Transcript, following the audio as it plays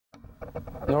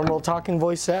Normal talking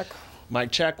voice, Zach? Mic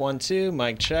check, 1, 2.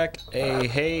 Mic check. Hey,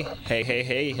 hey, hey, hey,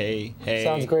 hey, hey, hey.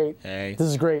 Sounds great. Hey. This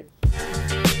is great.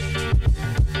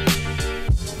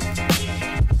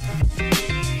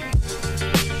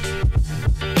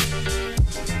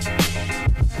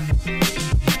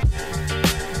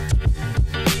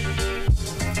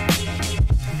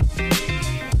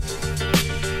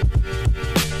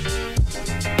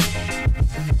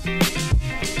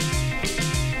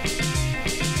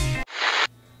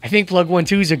 I think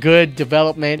PlugOneTwo is a good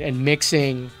development and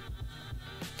mixing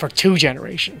for 2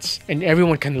 generations, and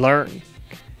everyone can learn.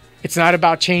 It's not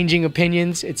about changing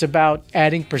opinions, it's about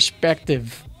adding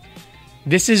perspective.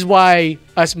 This is why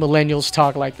us millennials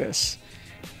talk like this.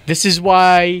 This is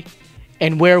why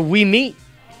and where we meet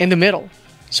in the middle.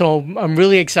 So I'm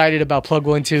really excited about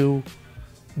PlugOneTwo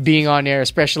being on air,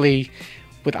 especially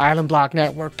with Island Block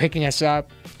Network picking us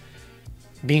up,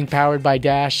 being powered by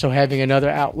Dash, so having another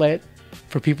outlet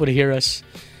for people to hear us.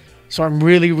 So I'm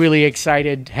really, really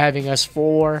excited having us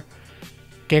 4,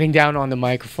 getting down on the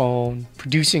microphone,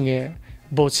 producing it,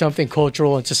 both something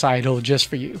cultural and societal just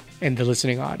for you and the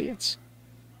listening audience.